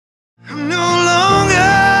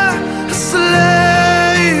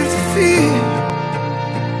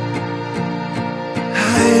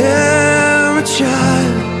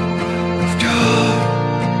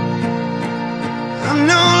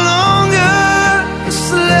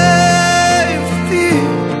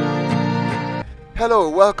Hello,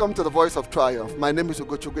 welcome to the Voice of Triumph. My name is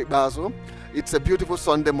Ugo Ikpeazu. It's a beautiful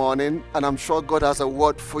Sunday morning, and I'm sure God has a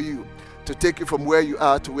word for you to take you from where you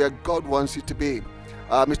are to where God wants you to be.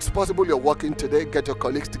 It's possible you're working today. Get your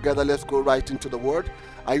colleagues together. Let's go right into the Word.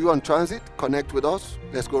 Are you on transit? Connect with us.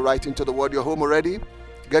 Let's go right into the Word. You're home already?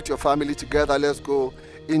 Get your family together. Let's go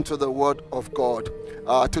into the Word of God.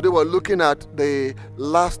 Today we're looking at the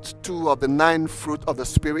last two of the 9 fruit of the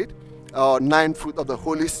Spirit. 9 fruit of the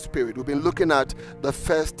Holy Spirit. We've been looking at the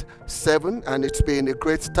first 7, and it's been a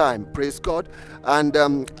great time. Praise God. And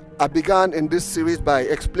I began in this series by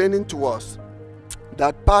explaining to us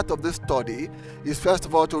that part of this study is, first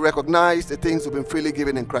of all, to recognize the things we've been freely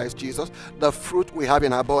given in Christ Jesus, the fruit we have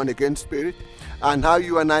in our born-again spirit, and how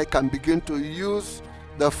you and I can begin to use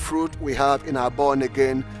the fruit we have in our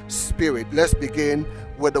born-again spirit. Let's begin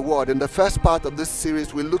with the Word. In the first part of this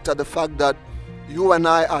series, we looked at the fact that you and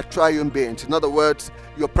I are triune beings. In other words,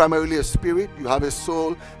 you're primarily a spirit. You have a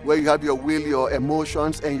soul where you have your will, your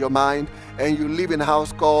emotions, and your mind, and you live in a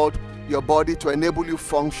house called your body to enable you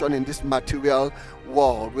function in this material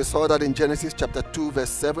world. We saw that in Genesis chapter 2 verse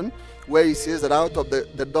 7, where he says that out of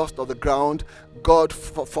the dust of the ground God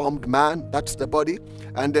formed man, that's the body,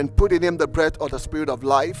 and then put in him the breath or the spirit of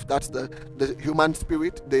life, that's the human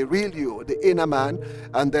spirit, the real you, the inner man,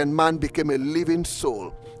 and then man became a living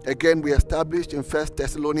soul. Again, we established in 1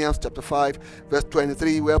 Thessalonians chapter 5 verse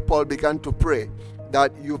 23, where Paul began to pray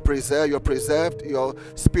that you're preserved, your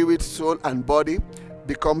spirit, soul, and body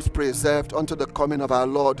becomes preserved unto the coming of our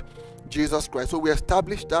Lord Jesus Christ. So we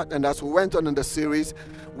established that, and as we went on in the series,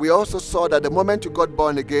 we also saw that the moment you got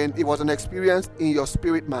born again, it was an experience in your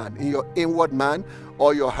spirit man, in your inward man,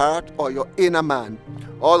 or your heart, or your inner man.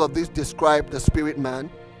 All of this describe the spirit man.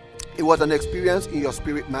 It was an experience in your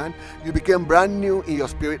spirit man. You became brand new in your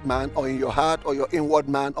spirit man, or in your heart, or your inward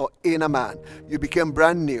man, or inner man. You became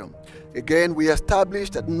brand new. Again, we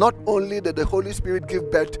established that not only did the Holy Spirit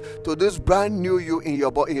give birth to this brand new you in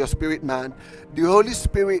your spirit man, the Holy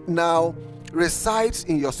Spirit now resides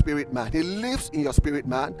in your spirit man. He lives in your spirit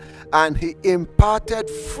man, and he imparted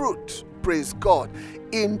fruit, praise God,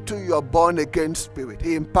 into your born again spirit.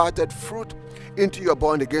 He imparted fruit into your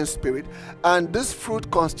born again spirit, and this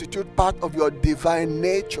fruit constitutes part of your divine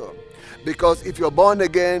nature. Because if you're born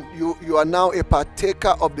again, you are now a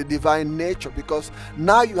partaker of the divine nature, because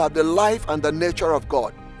now you have the life and the nature of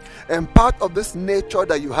God. And part of this nature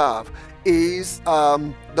that you have is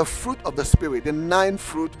the fruit of the Spirit, the 9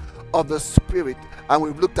 fruit of the Spirit. And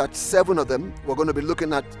we've looked at 7 of them. We're going to be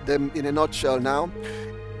looking at them in a nutshell now.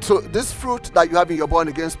 So this fruit that you have in your born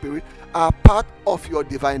again spirit are part of your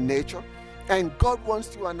divine nature. And God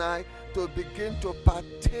wants you and I to begin to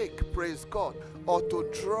partake, praise God, or to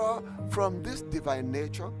draw from this divine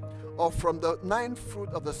nature, or from the 9 fruit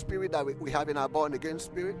of the Spirit that we have in our born again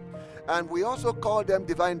spirit. And we also call them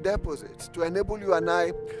divine deposits, to enable you and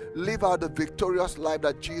I live out the victorious life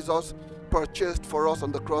that Jesus purchased for us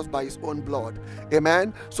on the cross by his own blood.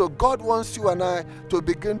 Amen. So God wants you and I to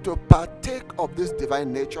begin to partake of this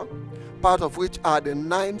divine nature, part of which are the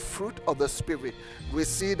 9 fruit of the Spirit. We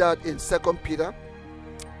see that in 2 Peter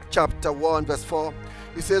chapter 1 verse 4.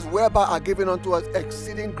 It says, whereby are given unto us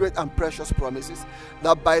exceeding great and precious promises,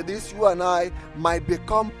 that by this you and I might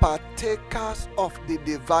become partakers of the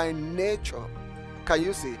divine nature. Can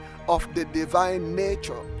you see? Of the divine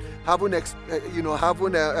nature, having escaped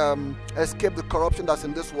the corruption that's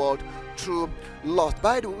in this world through lust.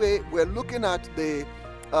 By the way, we're looking at the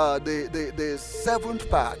 7th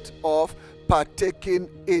part of partaking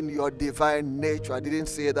in your divine nature. I didn't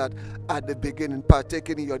say that at the beginning.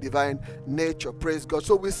 Partaking in your divine nature. Praise God.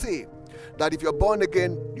 So we see that if you're born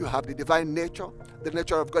again, you have the divine nature, the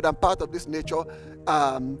nature of God, and part of this nature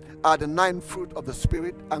are the 9 fruit of the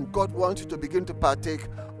Spirit. And God wants you to begin to partake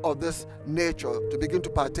of this nature, to begin to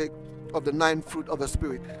partake of the 9 fruit of the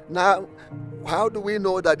Spirit. Now, how do we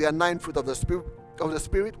know that there are 9 fruit of the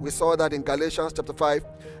Spirit? We saw that in Galatians chapter 5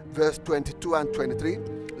 verse 22 and 23.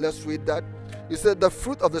 Let's read that. It said, the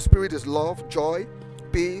fruit of the Spirit is love, joy,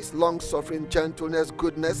 peace, long-suffering, gentleness,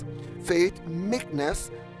 goodness, faith, meekness,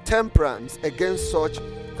 temperance. Against such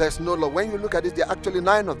there's no law. When you look at it, there are actually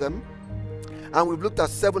 9 of them, and we've looked at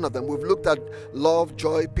 7 of them. We've looked at love,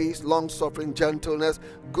 joy, peace, long-suffering, gentleness,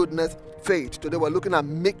 goodness, faith. Today we're looking at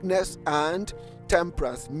meekness and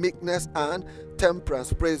temperance. Meekness and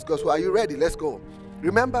temperance. Praise God. So are you ready? Let's go.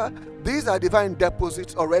 Remember, these are divine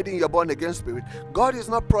deposits already in your born again spirit. God is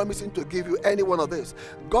not promising to give you any one of this.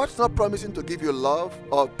 God's not promising to give you love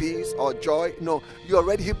or peace or joy. No,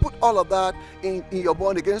 He put all of that in your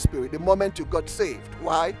born again spirit the moment you got saved.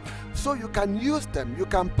 Why? So you can use them, you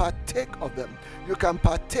can partake of them, you can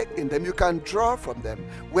partake in them, you can draw from them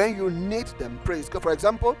when you need them. Praise God. For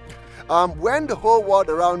example, when the whole world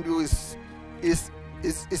around you is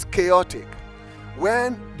chaotic,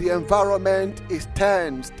 when the environment is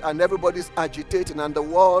tensed and everybody's agitating and the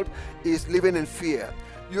world is living in fear,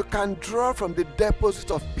 you can draw from the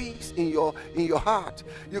deposit of peace in your heart.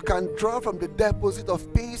 You can draw from the deposit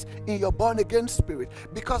of peace in your born again spirit,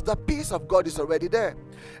 because the peace of God is already there.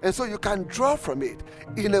 And so you can draw from it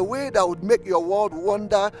in a way that would make your world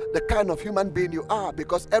wonder the kind of human being you are,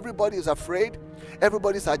 because everybody is afraid,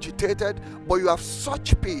 everybody's agitated, but you have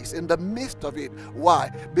such peace in the midst of it. Why?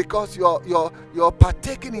 Because you're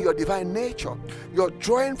partaking in your divine nature. You're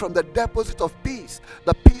drawing from the deposit of peace,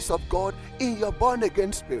 the peace of God in your born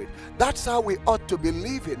again spirit. That's how we ought to be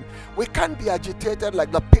living. We can't be agitated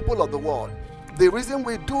like the people of the world. The reason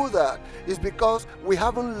we do that is because we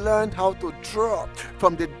haven't learned how to draw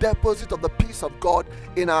from the deposit of the peace of God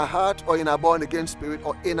in our heart or in our born again spirit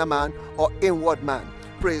or inner man or inward man.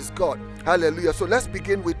 Praise God. Hallelujah. So let's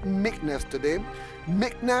begin with meekness today.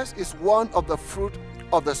 Meekness is one of the fruit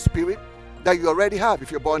of the Spirit that you already have if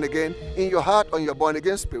you're born again, in your heart or in your born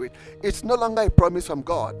again spirit. It's no longer a promise from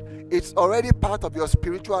God. It's already part of your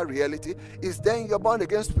spiritual reality. It's there in your born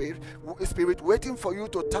again spirit waiting for you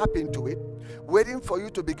to tap into it, waiting for you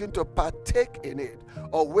to begin to partake in it,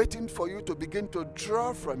 or waiting for you to begin to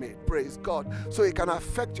draw from it. Praise God. So it can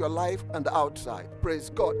affect your life and the outside. Praise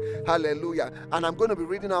God. Hallelujah. And I'm going to be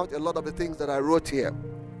reading out a lot of the things that I wrote here.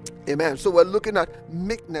 Amen. So we're looking at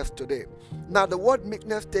meekness today. Now, the word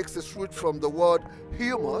meekness takes its root from the word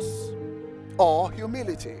humus or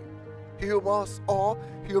humility. Humus or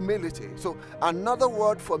humility. So another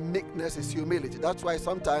word for meekness is humility. That's why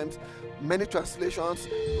sometimes many translations,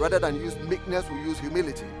 rather than use meekness, we use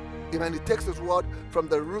humility. Amen. It takes its word from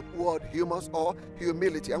the root word humus or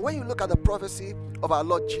humility. And when you look at the prophecy of our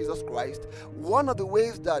Lord Jesus Christ, one of the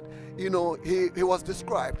ways that he was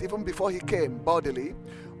described even before he came bodily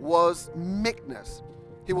was meekness.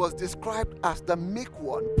 He was described as the meek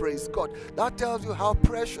one. Praise God. That tells you how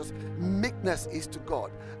precious meekness is to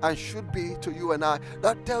God and should be to you and I.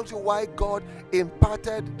 That tells you why God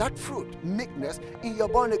imparted that fruit, meekness, in your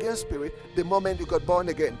born again spirit the moment you got born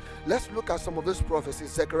again. Let's look at some of these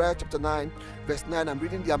prophecies. Zechariah chapter 9 verse 9. I'm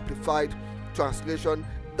reading the Amplified translation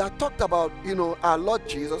that talked about our Lord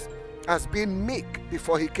Jesus as being meek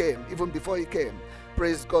before he came, even before he came.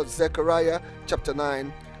 Praise God. Zechariah chapter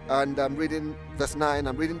 9, and I'm reading verse 9.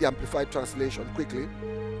 I'm reading the Amplified translation quickly.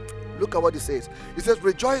 Look at what it says. It says,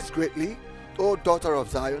 "Rejoice greatly, O daughter of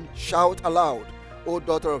Zion. Shout aloud, O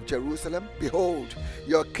daughter of Jerusalem. Behold,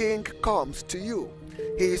 your king comes to you.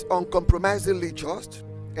 He is uncompromisingly just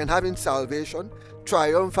and having salvation,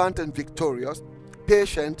 triumphant and victorious,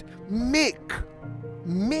 patient, meek."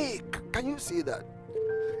 Meek. Can you see that?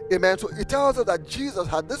 Amen. So it tells us that Jesus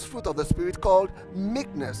had this fruit of the Spirit called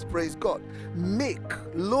meekness. Praise God. Meek,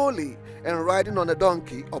 lowly, and riding on a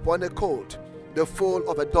donkey upon a colt, the foal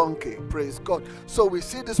of a donkey. Praise God. So we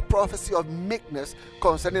see this prophecy of meekness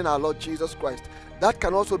concerning our Lord Jesus Christ. That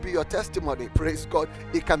can also be your testimony. Praise God.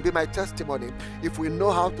 It can be my testimony if we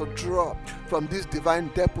know how to draw from this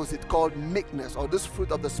divine deposit called meekness, or this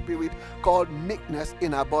fruit of the Spirit called meekness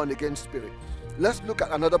in our born again spirit. Let's look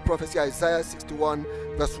at another prophecy, Isaiah 61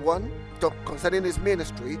 verse 1, concerning his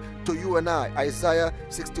ministry to you and I. Isaiah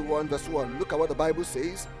 61 verse 1. Look at what the Bible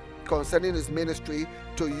says concerning his ministry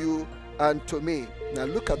to you and to me. Now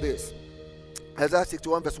look at this. Isaiah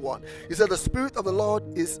 61 verse 1. He said, "The Spirit of the Lord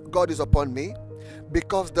God is upon me,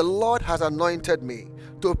 because the Lord has anointed me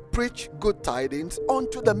to preach good tidings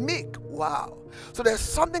unto the meek." Wow. So there's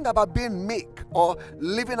something about being meek, or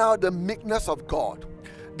living out the meekness of God,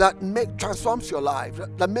 that transforms your life,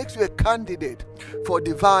 that makes you a candidate for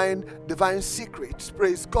divine secrets.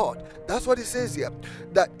 Praise God. That's what he says here,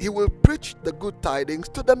 that he will preach the good tidings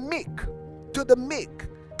to the meek. To the meek.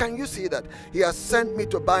 Can you see that? He has sent me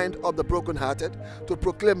to bind up the brokenhearted, to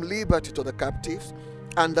proclaim liberty to the captives,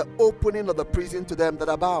 and the opening of the prison to them that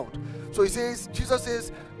are bound. So he says, Jesus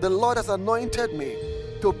says, the Lord has anointed me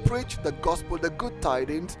to preach the gospel, the good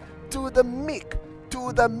tidings, to the meek.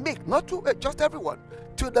 To the meek, not to just everyone,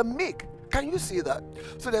 to the meek. Can you see that?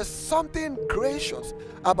 So there's something gracious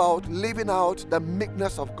about living out the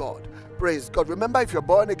meekness of God. Praise God. Remember, if you're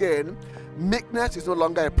born again, meekness is no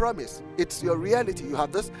longer a promise. It's your reality. You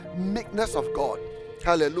have this meekness of God.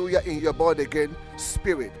 Hallelujah. In your born again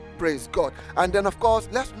spirit. Praise God. And then, of course,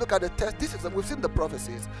 let's look at the test. We've seen the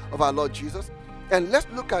prophecies of our Lord Jesus. And let's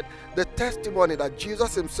look at the testimony that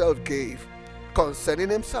Jesus himself gave concerning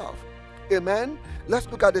himself. Amen. Let's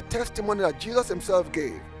look at the testimony that Jesus himself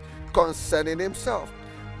gave concerning himself.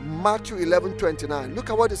 Matthew 11:29.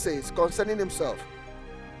 Look at what it says concerning himself.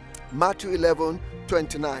 Matthew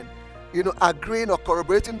 11:29. Agreeing or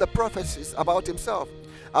corroborating the prophecies about himself,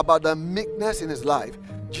 about the meekness in his life.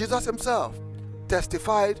 Jesus himself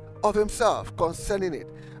testified of himself concerning it.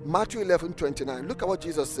 Matthew 11:29. Look at what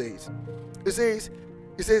Jesus says. He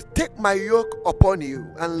says, take my yoke upon you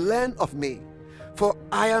and learn of me, for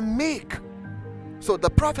I am meek. So the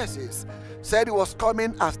prophecies said he was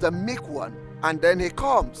coming as the meek one, and then he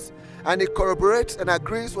comes and he corroborates and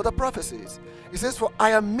agrees with the prophecies. He says, for I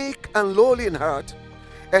am meek and lowly in heart,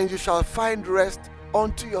 and you shall find rest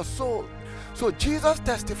unto your soul. So Jesus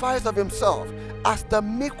testifies of himself as the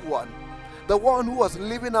meek one, the one who was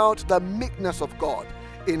living out the meekness of God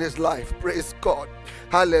in his life. Praise God.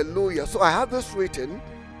 Hallelujah. So I have this written.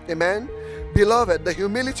 Amen. Beloved, the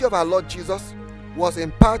humility of our Lord Jesus was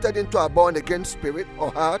imparted into our born again spirit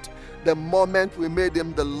or heart the moment we made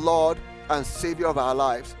him the Lord and Savior of our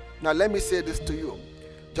lives. Now let me say this to you,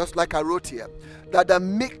 just like I wrote here, that the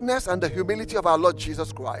meekness and the humility of our Lord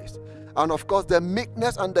Jesus Christ, and of course the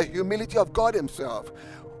meekness and the humility of God himself,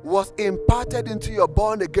 was imparted into your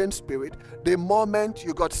born again spirit the moment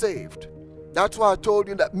you got saved. That's why I told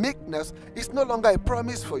you that meekness is no longer a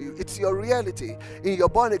promise for you. It's your reality in your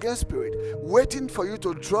born again spirit, waiting for you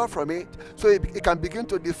to draw from it so it can begin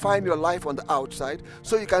to define your life on the outside,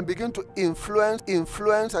 so you can begin to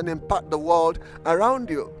influence and impact the world around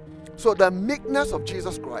you. So the meekness of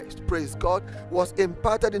Jesus Christ, praise God, was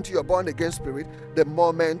imparted into your born again spirit the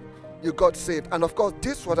moment you got saved. And of course,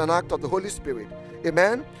 this was an act of the Holy Spirit.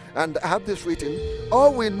 Amen. And I have this written.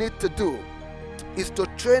 All we need to do is to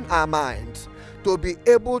train our minds to be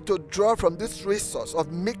able to draw from this resource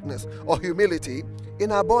of meekness or humility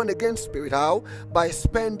in our born again spirit. How? By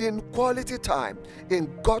spending quality time in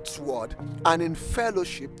God's word and in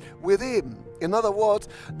fellowship with him. In other words,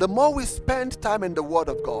 the more we spend time in the word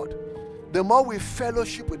of God, the more we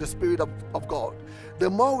fellowship with the Spirit of God, the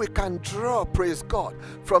more we can draw, praise God,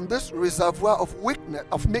 from this reservoir of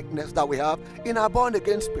meekness that we have in our born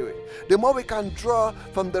again spirit. The more we can draw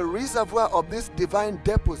from the reservoir of this divine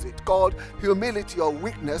deposit called humility or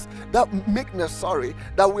meekness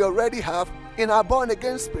that we already have in our born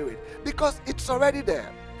again spirit, because it's already there.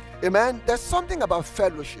 Amen. There's something about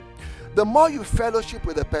fellowship. The more you fellowship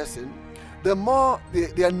with a person, the more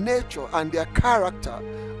their nature and their character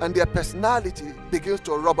and their personality begins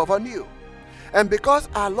to rub off on you. And because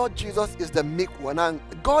our Lord Jesus is the meek one, and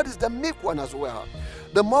God is the meek one as well,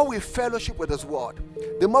 the more we fellowship with his word,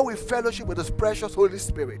 the more we fellowship with his precious Holy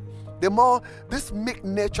Spirit, the more this meek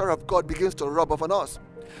nature of God begins to rub off on us.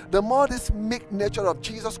 The more this meek nature of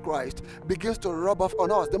Jesus Christ begins to rub off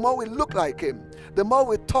on us, the more we look like him, the more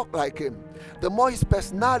we talk like him, the more his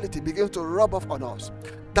personality begins to rub off on us.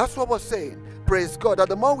 That's what we're saying. Praise God, that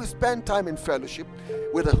the more we spend time in fellowship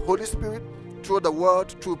with the Holy Spirit, through the word,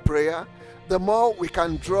 through prayer, the more we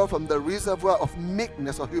can draw from the reservoir of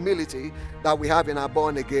meekness or humility that we have in our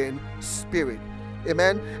born again spirit.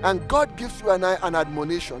 Amen. And God gives you and I an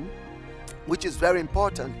admonition, which is very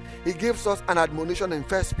important. He gives us an admonition in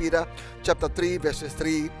 1 Peter chapter 3 verses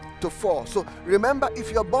 3 to 4. So remember,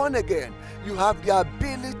 if you're born again, you have the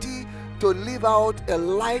ability to live out a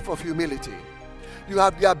life of humility. You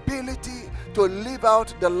have the ability to live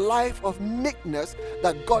out the life of meekness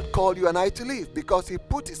that God called you and I to live, because he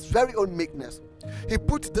put his very own meekness. He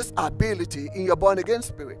put this ability in your born again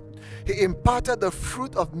spirit. He imparted the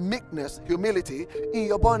fruit of meekness, humility, in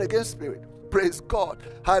your born again spirit. Praise God.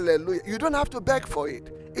 Hallelujah. You don't have to beg for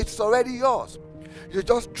it. It's already yours. You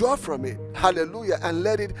just draw from it. Hallelujah. And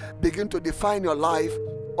let it begin to define your life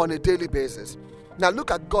on a daily basis. Now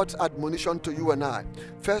look at God's admonition to you and I.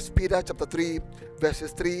 1 Peter chapter 3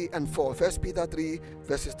 verses 3 and 4. 1 Peter 3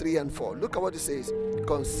 verses 3 and 4. Look at what it says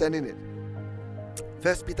concerning it.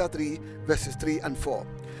 1 Peter 3 verses 3 and 4.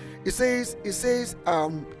 It says,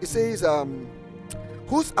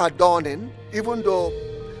 whose adorning, even though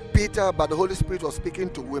Peter by the Holy Spirit was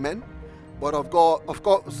speaking to women, but of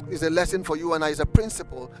course, is a lesson for you and I, is a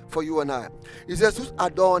principle for you and I. He says, whose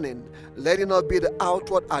adorning, let it not be the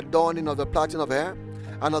outward adorning of the plaiting of hair,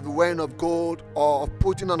 and of the wearing of gold, or of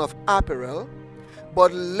putting on of apparel,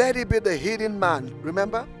 but let it be the hidden man.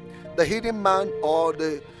 Remember? The hidden man, or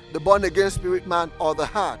the born again spirit man, or the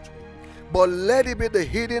heart. But let it be the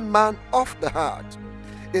hidden man of the heart,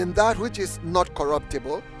 in that which is not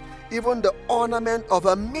corruptible, even the ornament of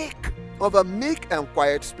a meek and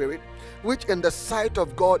quiet spirit, which in the sight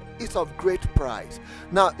of God is of great price.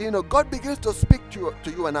 Now, God begins to speak to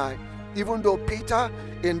you and I, even though Peter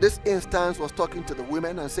in this instance was talking to the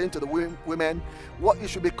women and saying to the women, what you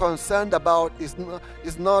should be concerned about is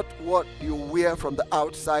not what you wear from the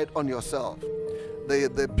outside on yourself.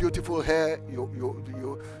 The beautiful hair you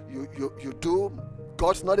do,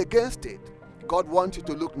 God's not against it. God wants you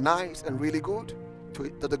to look nice and really good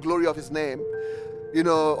to the glory of his name.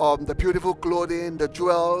 The beautiful clothing, the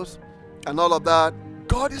jewels, and all of that.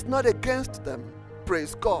 God is not against them.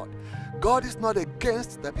 Praise God. God is not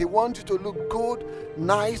against them. He wants you to look good,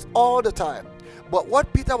 nice all the time. But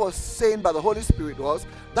what Peter was saying by the Holy Spirit was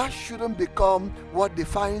that shouldn't become what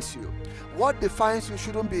defines you. What defines you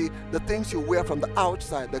shouldn't be the things you wear from the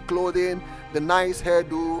outside, the clothing, the nice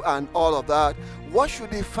hairdo, and all of that. What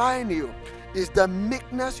should define you is the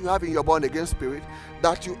meekness you have in your born again spirit,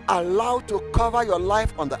 that you allow to cover your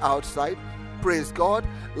life on the outside. Praise God.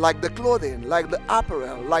 Like the clothing, like the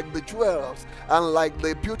apparel, like the jewels, and like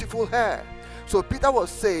the beautiful hair. So Peter was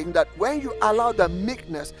saying that when you allow the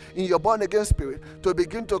meekness in your born again spirit to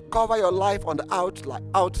begin to cover your life on the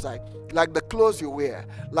outside, like the clothes you wear,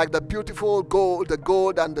 like the beautiful gold, the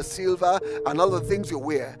gold and the silver and all the things you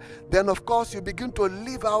wear, then of course you begin to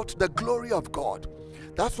live out the glory of God.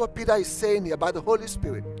 That's what Peter is saying here by the Holy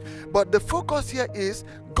Spirit. But the focus here is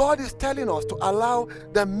God is telling us to allow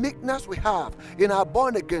the meekness we have in our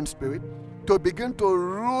born again spirit to begin to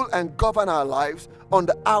rule and govern our lives on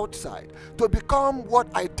the outside, to become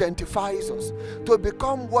what identifies us, to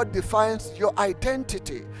become what defines your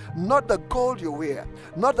identity. Not the gold you wear,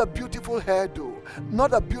 not the beautiful hairdo,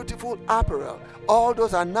 not the beautiful apparel. All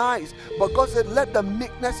those are nice, but God said let the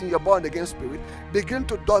meekness in your born again spirit begin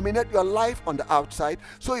to dominate your life on the outside,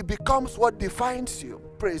 so it becomes what defines you.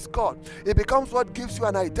 Praise God. It becomes what gives you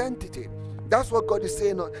an identity. That's what God is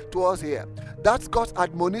saying to us here. That's God's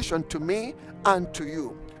admonition to me and to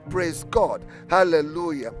you. Praise God.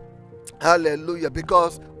 Hallelujah. Hallelujah.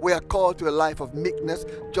 Because we are called to a life of meekness,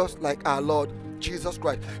 just like our Lord Jesus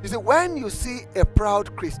Christ. You see, when you see a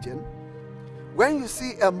proud Christian, when you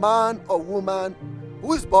see a man or woman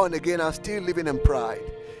who is born again and still living in pride,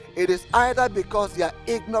 it is either because they are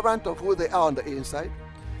ignorant of who they are on the inside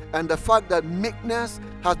and the fact that meekness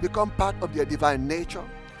has become part of their divine nature,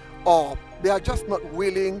 or they are just not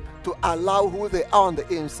willing to allow who they are on the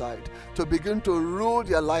inside to begin to rule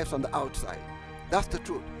their lives on the outside. That's the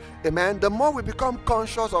truth. Amen. The more we become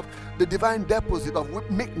conscious of the divine deposit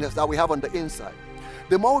of meekness that we have on the inside,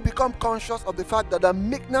 the more we become conscious of the fact that the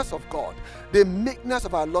meekness of God, the meekness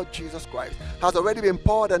of our Lord Jesus Christ, has already been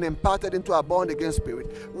poured and imparted into our born again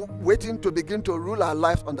spirit, waiting to begin to rule our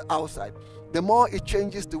lives on the outside. The more it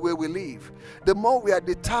changes the way we live, the more we are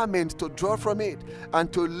determined to draw from it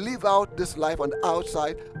and to live out this life on the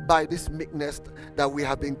outside by this meekness that we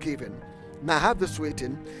have been given. Now I have this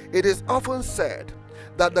written. It is often said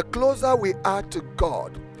that the closer we are to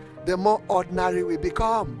God, the more ordinary we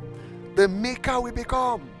become, the meeker we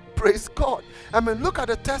become. Praise God. I mean, look at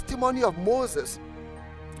the testimony of Moses.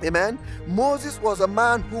 Amen. Moses was a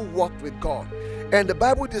man who walked with God, and the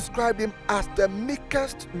Bible described him as the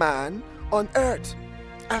meekest man on earth.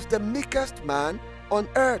 As the meekest man on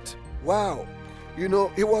earth. Wow. He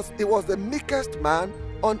was the meekest man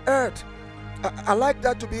on earth. I like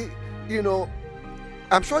that to be,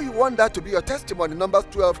 I'm sure you want that to be your testimony. Numbers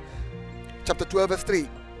 12, chapter 12, verse 3.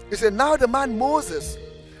 He said, now the man Moses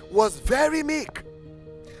was very meek,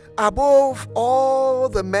 above all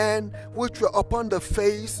the men which were upon the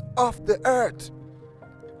face of the earth.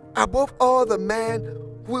 Above all the men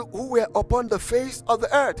who were upon the face of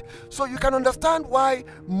the earth. So you can understand why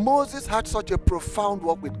Moses had such a profound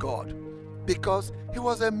walk with God, because he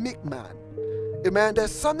was a meek man. Amen.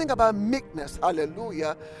 There's something about meekness,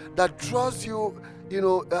 hallelujah, that draws you,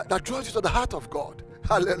 that draws you to the heart of God.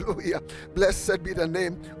 Hallelujah. Blessed be the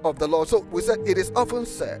name of the Lord. So we said it is often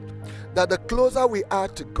said that the closer we are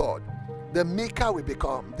to God, the meeker we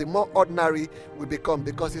become, the more ordinary we become,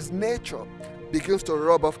 because his nature begins to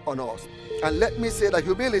rub off on us. And let me say that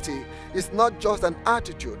humility is not just an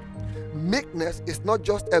attitude. Meekness is not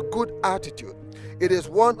just a good attitude. It is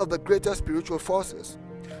one of the greatest spiritual forces.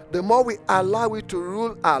 The more we allow it to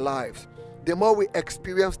rule our lives, the more we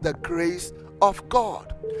experience the grace of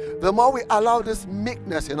God. The more we allow this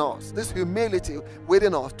meekness in us, this humility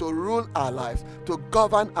within us to rule our lives, to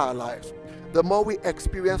govern our lives, the more we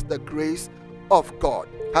experience the grace of God.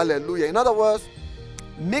 Hallelujah. In other words,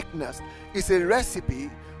 meekness is a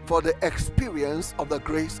recipe for the experience of the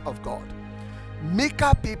grace of God.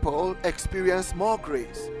 Meeker people experience more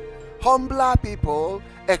grace. Humbler people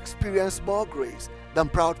experience more grace than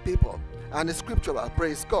proud people. and it's scriptural.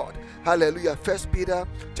 Praise God. Hallelujah. 1 Peter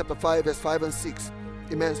chapter 5 verse 5 and 6.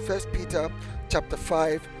 Amen. 1 Peter chapter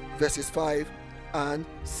 5 verses 5 and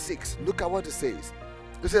 6. Look at what it says.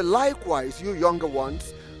 It says, likewise, you younger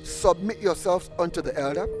ones, submit yourselves unto the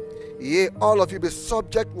elder. Yea, all of you be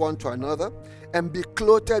subject one to another, and be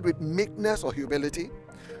clothed with meekness or humility.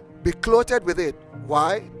 Be clothed with it.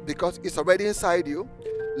 Why? Because it's already inside you.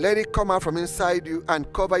 Let it come out from inside you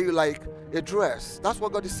and cover you like a dress. That's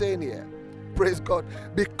what God is saying here. Praise God.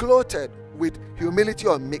 Be clothed with humility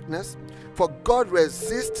or meekness, for God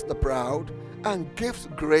resists the proud and gives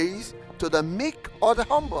grace to the meek or the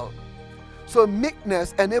humble. So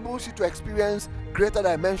meekness enables you to experience greater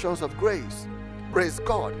dimensions of grace. Praise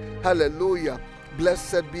God. Hallelujah.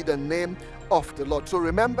 Blessed be the name of the Lord. So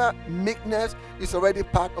remember, meekness is already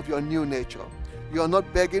part of your new nature. You're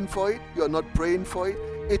not begging for it. You're not praying for it.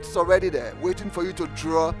 It's already there, waiting for you to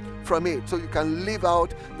draw from it, so you can live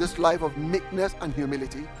out this life of meekness and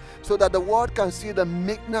humility, so that the world can see the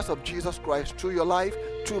meekness of Jesus Christ through your life,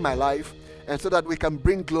 through my life, and so that we can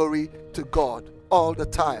bring glory to God all the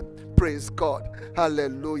time. Praise God.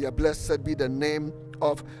 Hallelujah. Blessed be the name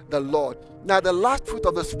of the Lord. Now, the last fruit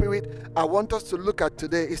of the Spirit I want us to look at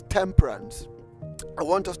today is temperance. I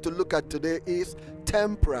want us to look at today is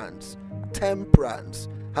temperance. Temperance.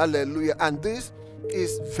 Hallelujah. And this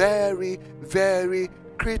is very, very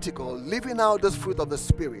critical. Living out this fruit of the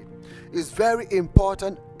Spirit is very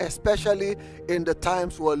important, especially in the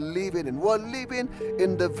times we're living in. We're living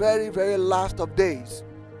in the very, very last of days.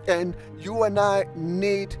 And you and I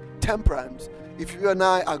need temperance. If you and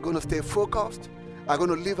I are going to stay focused, are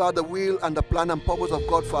going to live out the will and the plan and purpose of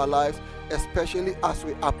God for our lives, especially as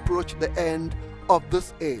we approach the end of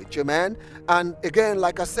this age. Amen. And again,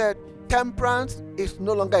 like I said, temperance is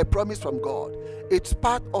no longer a promise from God. It's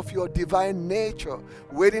part of your divine nature,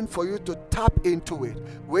 waiting for you to tap into it,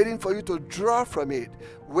 waiting for you to draw from it,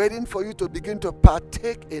 waiting for you to begin to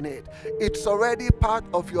partake in it. It's already part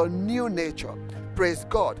of your new nature. Praise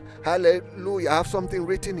God. Hallelujah. I have something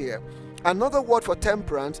written here. Another word for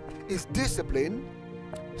temperance is discipline,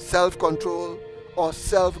 self-control, or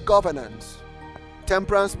self-governance.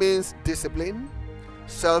 Temperance means discipline,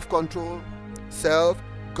 self-control,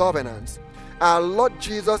 self-governance. Our Lord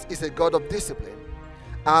Jesus is a God of discipline.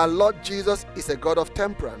 Our Lord Jesus is a God of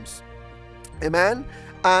temperance. Amen.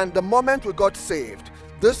 And the moment we got saved,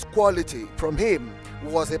 this quality from Him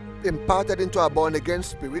was imparted into our born-again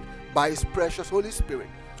spirit by His precious Holy Spirit.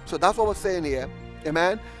 So that's what we're saying here.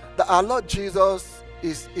 Amen. That our Lord Jesus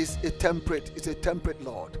is a temperate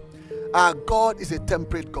Lord. Our God is a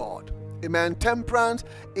temperate God. Amen. Temperance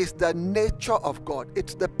is the nature of God.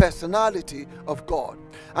 It's the personality of God.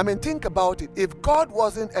 I mean, think about it. If God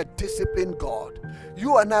wasn't a disciplined God,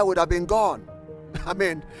 you and I would have been gone. I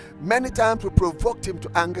mean, many times we provoked Him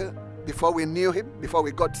to anger before we knew Him, before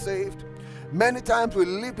we got saved. Many times we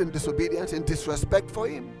lived in disobedience, in disrespect for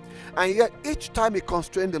Him. And yet each time He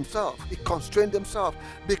constrained Himself. He constrained Himself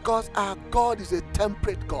because our God is a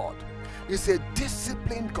temperate God. He's a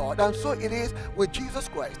disciplined God. And so it is with Jesus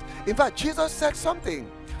Christ. In fact, Jesus said something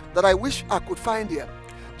that I wish I could find here.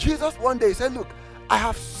 Jesus one day said, look, I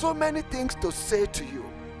have so many things to say to you,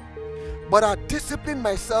 but I discipline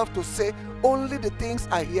myself to say only the things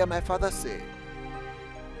I hear my Father say.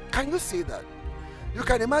 Can you see that? You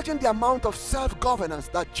can imagine the amount of self-governance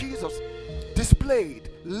that Jesus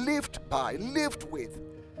displayed, lived by, lived with.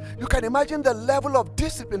 You can imagine the level of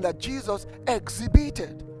discipline that Jesus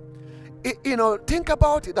exhibited. Think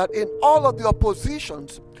about it, that in all of the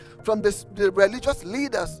oppositions from the religious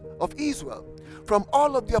leaders of Israel, from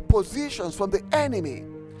all of the oppositions from the enemy,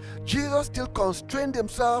 Jesus still constrained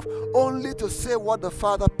Himself only to say what the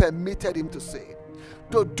Father permitted Him to say,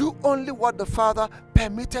 to do only what the Father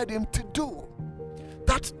permitted Him to do.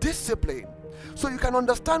 That's discipline. So you can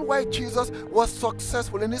understand why Jesus was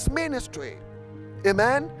successful in His ministry.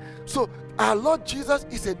 Amen. So our Lord Jesus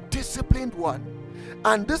is a disciplined one.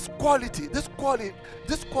 And this quality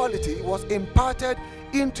was imparted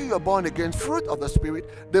into your born again fruit of the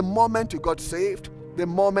Spirit the moment you got saved, the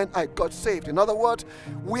moment I got saved. In other words,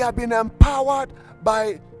 we have been empowered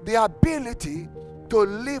by the ability to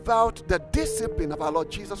live out the discipline of our Lord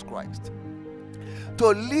Jesus Christ, to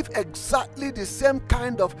live exactly the same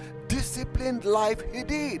kind of disciplined life He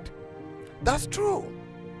did. That's true.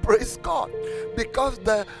 Praise God. Because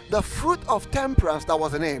the fruit of temperance that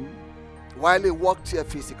was in Him while He walked here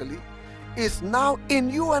physically is now in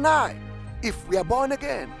you and I, if we are born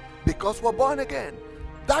again, because we're born again.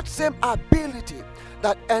 That same ability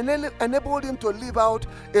that enabled Him to live out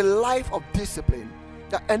a life of discipline,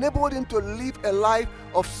 that enabled Him to live a life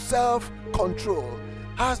of self-control,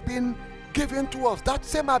 has been given to us. That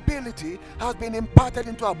same ability has been imparted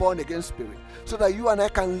into our born again spirit so that you and I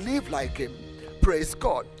can live like him. Praise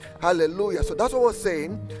God. Hallelujah. So that's what we're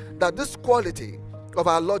saying, that this quality of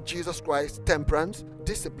our Lord Jesus Christ, temperance,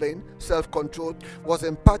 discipline, self-control, was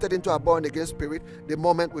imparted into our born again spirit the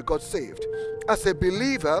moment we got saved. As a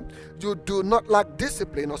believer, you do not lack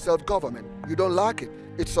discipline or self-government. You don't lack it.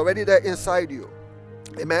 It's already there inside you.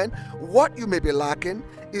 Amen. What you may be lacking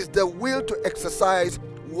is the will to exercise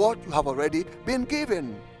what you have already been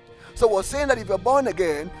given. So we're saying that if you're born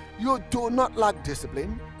again, you do not lack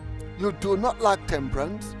discipline, you do not lack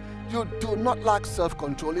temperance, you do not lack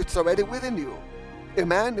self-control. It's already within you.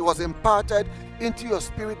 Amen. It was imparted into your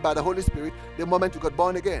spirit by the Holy Spirit the moment you got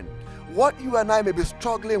born again. What you and I may be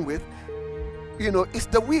struggling with, is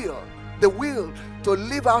the will to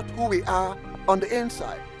live out who we are on the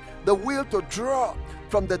inside, the will to draw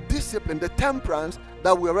from the discipline, the temperance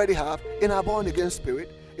that we already have in our born again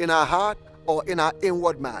spirit, in our heart, or in our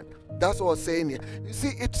inward man. That's what we're saying here. You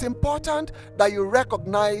see, it's important that you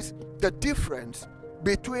recognize the difference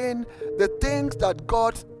between the things that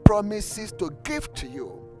God promises to give to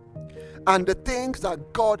you and the things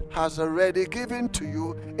that God has already given to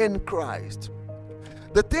you in Christ.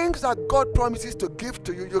 The things that God promises to give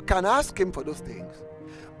to you, you can ask him for those things.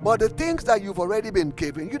 But the things that you've already been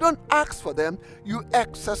given, you don't ask for them, you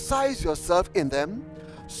exercise yourself in them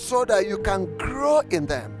so that you can grow in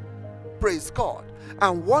them. Praise God.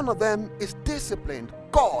 And one of them is discipline.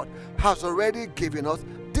 God has already given us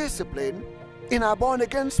discipline in our born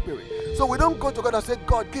again spirit. So we don't go to God and say,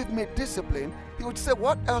 God, give me discipline. He would say,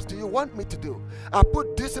 what else do you want me to do? I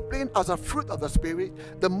put discipline as a fruit of the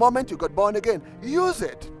spirit the moment you got born again. Use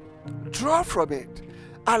it. Draw from it.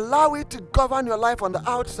 Allow it to govern your life on the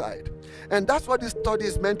outside. And that's what this study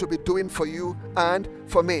is meant to be doing for you and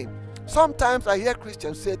for me. Sometimes I hear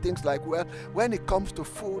Christians say things like, well, when it comes to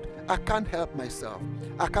food, I can't help myself.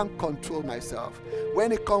 I can't control myself.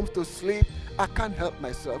 When it comes to sleep, I can't help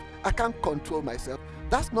myself. I can't control myself.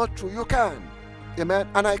 That's not true. You can. Amen.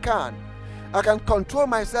 And I can. I can control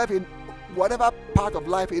myself in whatever part of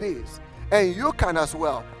life it is. And you can as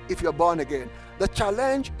well if you're born again. The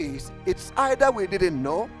challenge is, it's either we didn't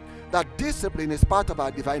know that discipline is part of our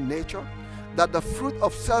divine nature, that the fruit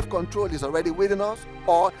of self-control is already within us,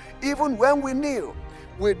 or even when we knew,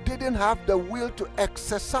 we didn't have the will to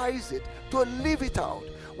exercise it, to live it out.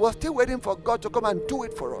 We're still waiting for God to come and do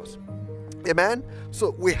it for us. Amen?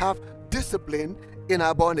 So we have discipline in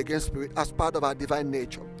our born again spirit as part of our divine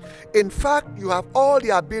nature. In fact, you have all the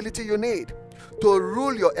ability you need to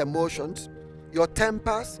rule your emotions, your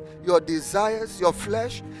tempers, your desires, your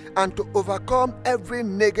flesh, and to overcome every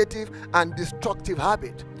negative and destructive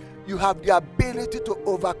habit. You have the ability to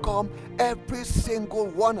overcome every single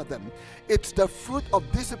one of them. It's the fruit of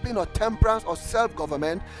discipline or temperance or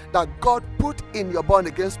self-government that God put in your born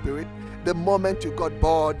again spirit the moment you got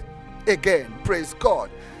born again. Praise God.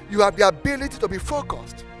 You have the ability to be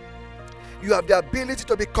focused. You have the ability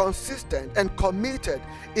to be consistent and committed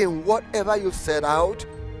in whatever you set out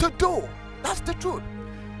to do. That's the truth.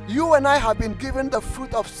 You and I have been given the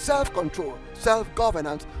fruit of self-control,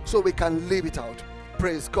 self-governance, so we can live it out.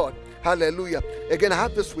 Praise God. Hallelujah. Again, I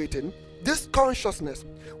have this written. This consciousness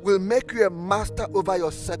will make you a master over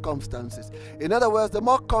your circumstances. In other words, the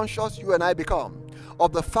more conscious you and I become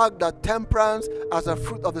of the fact that temperance as a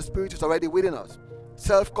fruit of the Spirit is already within us,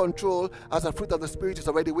 self-control as a fruit of the Spirit is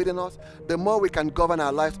already within us, the more we can govern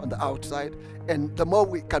our lives on the outside, and the more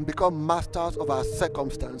we can become masters of our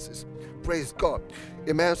circumstances. Praise God.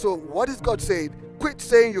 Amen. So what is God saying? Quit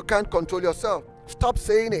saying you can't control yourself. Stop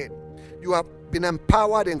saying it. You have been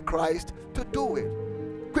empowered in Christ to do it.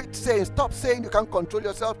 Quit saying, stop saying you can't control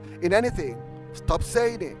yourself in anything. Stop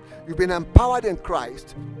saying it. You've been empowered in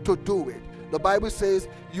Christ to do it. The Bible says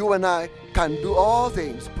you and I can do all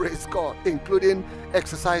things, praise God, including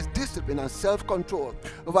exercise discipline and self-control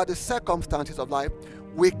over the circumstances of life.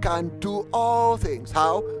 We can do all things.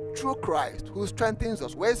 How? Through Christ, who strengthens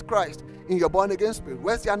us. Where's Christ? In your born again spirit.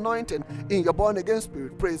 Where's the anointing? In your born again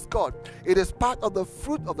spirit. Praise God. It is part of the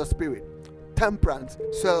fruit of the Spirit. Temperance,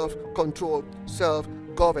 self-control,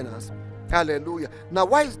 self-governance. Hallelujah. Now,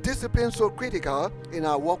 why is discipline so critical in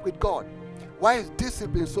our walk with God? Why is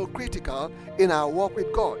discipline so critical in our walk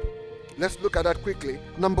with God? Let's look at that quickly.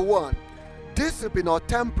 Number one, discipline or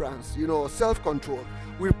temperance, self-control,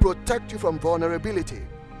 will protect you from vulnerability.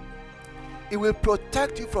 It will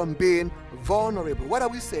protect you from being vulnerable. What are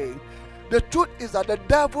we saying? The truth is that the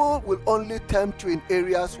devil will only tempt you in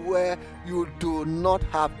areas where you do not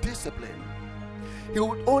have discipline. He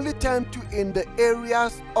will only tempt you in the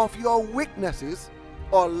areas of your weaknesses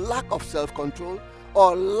or lack of self-control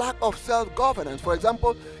or lack of self-governance. For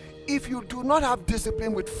example, if you do not have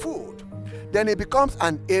discipline with food, then it becomes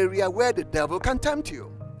an area where the devil can tempt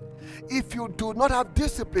you. If you do not have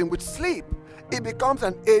discipline with sleep, it becomes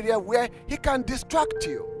an area where he can distract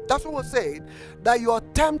you. That's what we're saying, that you are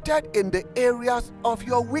tempted in the areas of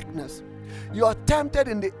your weakness. You are tempted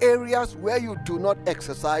in the areas where you do not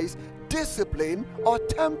exercise discipline or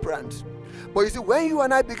temperance. But you see, when you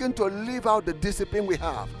and I begin to live out the discipline we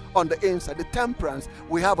have on the inside, the temperance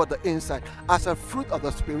we have on the inside as a fruit of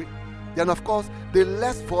the Spirit, then of course, the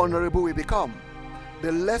less vulnerable we become.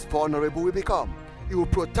 The less vulnerable we become. It will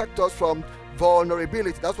protect us from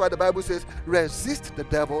vulnerability. That's why the Bible says, resist the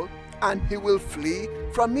devil and he will flee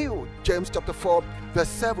from you. James chapter 4 verse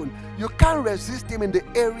 7. You can't resist him in the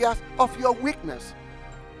areas of your weakness.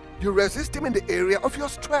 You resist him in the area of your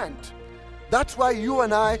strength. That's why you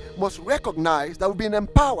and I must recognize that we've been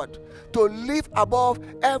empowered to live above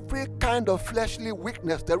every kind of fleshly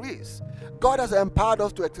weakness there is. God has empowered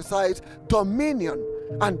us to exercise dominion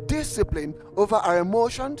and discipline over our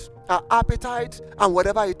emotions, our appetites, and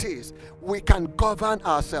whatever it is. We can govern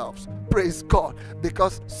ourselves. Praise God.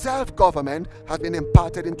 Because self-government has been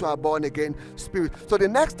imparted into our born-again spirit. So the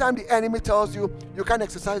next time the enemy tells you you can't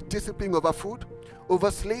exercise discipline over food,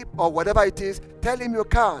 over sleep, or whatever it is, tell him you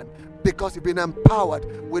can. Because you've been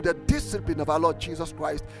empowered with the discipline of our Lord Jesus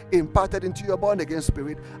Christ imparted into your born-again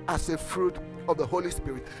spirit as a fruit of the Holy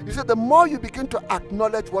Spirit. You see, the more you begin to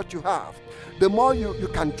acknowledge what you have, the more you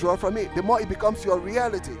can draw from it, the more it becomes your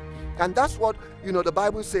reality. And that's what, the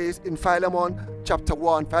Bible says in Philemon chapter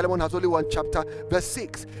 1. Philemon has only one chapter, verse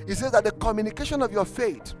 6. It says that the communication of your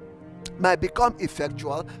faith might become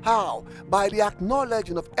effectual. How? By the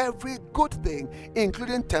acknowledging of every good thing,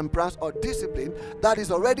 including temperance or discipline that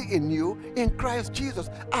is already in you in Christ Jesus.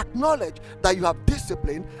 Acknowledge that you have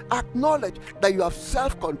discipline. Acknowledge that you have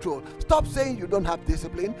self-control. Stop saying you don't have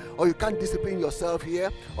discipline or you can't discipline yourself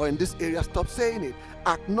here or in this area. Stop saying it.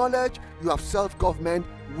 Acknowledge you have self-government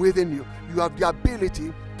within you. You have the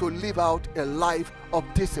ability to live out a life of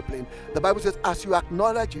discipline. The Bible says as you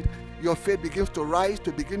acknowledge it, your faith begins to rise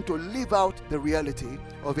to begin to live out the reality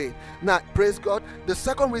of it. Now, praise God. The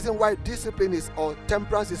second reason why discipline or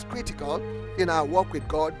temperance is critical in our walk with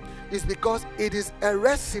God is because it is a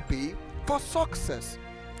recipe for success.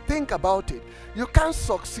 Think about it. You can't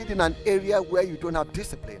succeed in an area where you don't have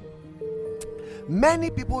discipline. Many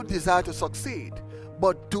people desire to succeed,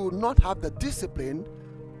 but do not have the discipline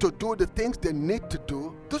to do the things they need to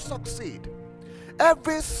do to succeed.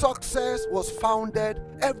 Every success was founded,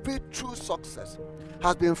 every true success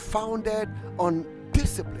has been founded on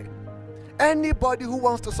discipline. Anybody who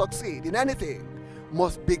wants to succeed in anything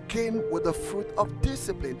must begin with the fruit of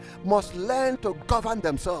discipline, must learn to govern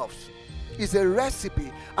themselves. It's a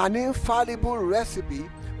recipe, an infallible recipe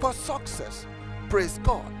for success. Praise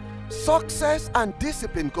God. Success and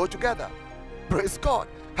discipline go together. Praise God.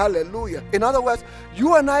 Hallelujah. In other words,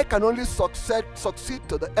 you and I can only succeed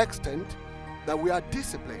to the extent that we are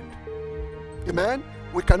disciplined. Amen.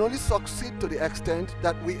 We can only succeed to the extent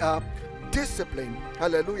that we are disciplined.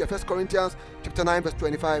 Hallelujah. 1 Corinthians chapter 9 verse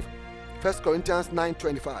 25. 1 Corinthians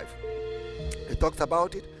 9:25. It talks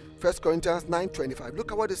about it. 1 Corinthians 9:25.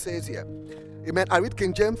 Look at what it says here. Amen. I read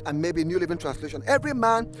King James and maybe New Living Translation. Every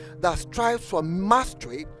man that strives for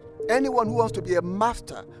mastery, anyone who wants to be a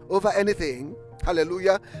master over anything,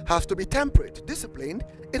 hallelujah, has to be temperate, disciplined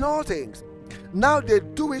in all things. Now they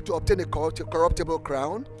do it to obtain a corruptible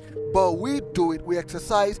crown, but we do it, we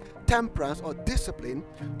exercise temperance or discipline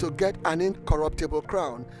to get an incorruptible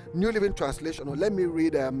crown. New Living Translation, or let me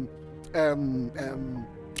read, New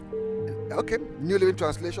Living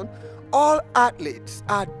Translation. All athletes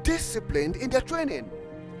are disciplined in their training.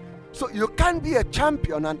 So you can't be a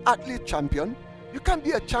champion, an athlete champion. You can't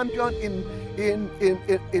be a champion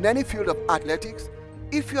in any field of athletics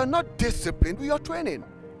if you're not disciplined with your training.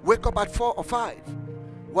 Wake up at 4 or 5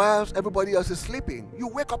 whilst everybody else is sleeping. You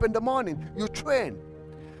wake up in the morning, you train.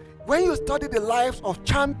 When you study the lives of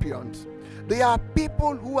champions, they are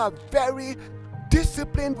people who are very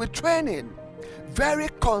disciplined with training, very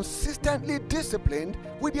consistently disciplined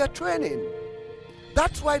with their training.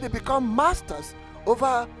 That's why they become masters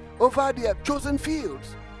over their chosen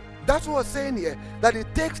fields. That's what we're saying here, that it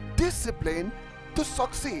takes discipline to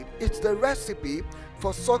succeed. It's the recipe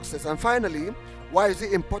for success. And finally, why is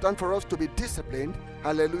it important for us to be disciplined?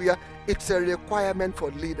 Hallelujah. It's a requirement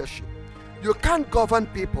for leadership. You can't govern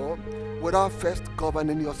people without first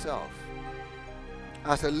governing yourself.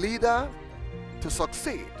 As a leader, to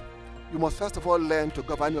succeed, you must first of all learn to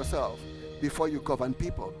govern yourself before you govern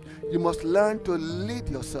people. You must learn to lead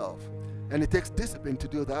yourself. And it takes discipline to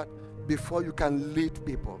do that before you can lead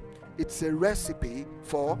people. It's a recipe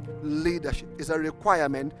for leadership. It's a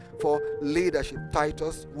requirement for leadership.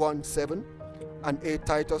 Titus 1:7 and 8.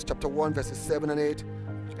 Titus chapter 1 verses 7 and 8.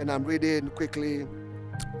 And I'm reading quickly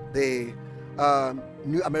the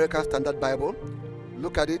New American Standard Bible.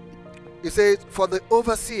 Look at it. It says, for the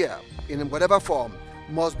overseer, in whatever form,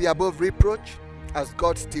 must be above reproach as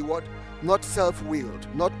God's steward, not self-willed,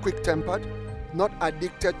 not quick-tempered, not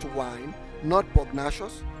addicted to wine, not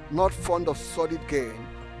pugnacious, not fond of sordid gain,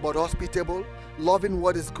 but hospitable, loving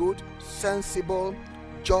what is good, sensible,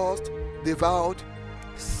 just, devout,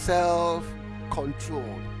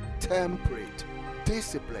 self-controlled, temperate,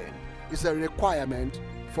 disciplined. Is a requirement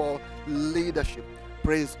for leadership.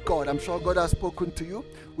 Praise God. I'm sure God has spoken to you.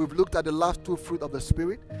 We've looked at the last two fruit of the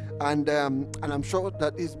Spirit, and I'm sure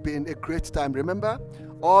that it's been a great time. Remember,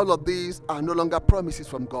 all of these are no longer promises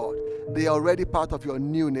from God. They are already part of your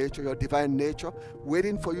new nature, your divine nature,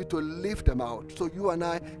 waiting for you to live them out, so you and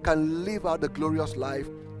I can live out the glorious life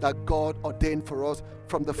that God ordained for us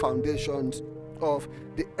from the foundations of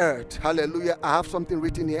the earth. Hallelujah. I have something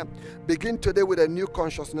written here. Begin today with a new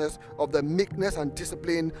consciousness of the meekness and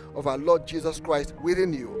discipline of our Lord Jesus Christ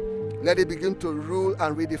within you. Let it begin to rule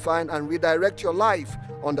and redefine and redirect your life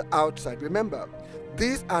on the outside. Remember,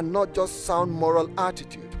 these are not just sound moral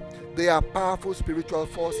attitude. They are powerful spiritual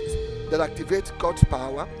forces that activate God's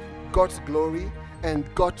power, God's glory, and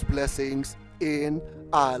God's blessings in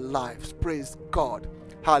our lives. Praise God.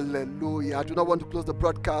 Hallelujah. I do not want to close the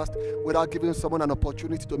broadcast without giving someone an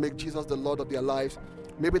opportunity to make Jesus the Lord of their lives.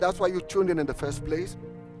 Maybe that's why you tuned in the first place.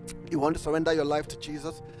 You want to surrender your life to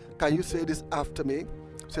Jesus. Can you say this after me?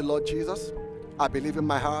 Say, Lord Jesus, I believe in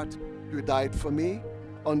my heart you died for me.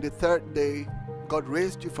 On the third day, God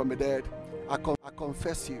raised you from the dead. I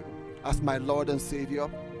confess you as my Lord and Savior.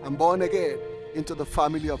 I'm born again into the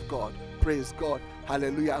family of God. Praise God.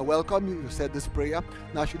 Hallelujah. I welcome you. You said this prayer.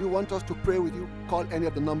 Now, should you want us to pray with you, call any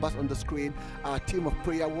of the numbers on the screen. Our team of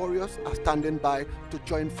prayer warriors are standing by to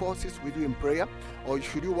join forces with you in prayer. Or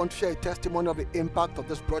should you want to share a testimony of the impact of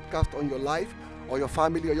this broadcast on your life or your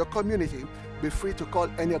family or your community, be free to call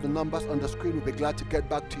any of the numbers on the screen. We'll be glad to get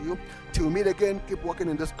back to you. Till we meet again, keep walking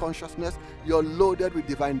in this consciousness. You're loaded with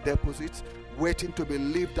divine deposits waiting to be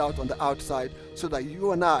lived out on the outside, so that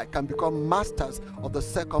you and I can become masters of the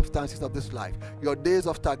circumstances of this life. Your days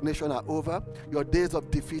of stagnation are over. Your days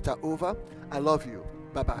of defeat are over. I love you.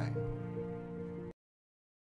 Bye-bye.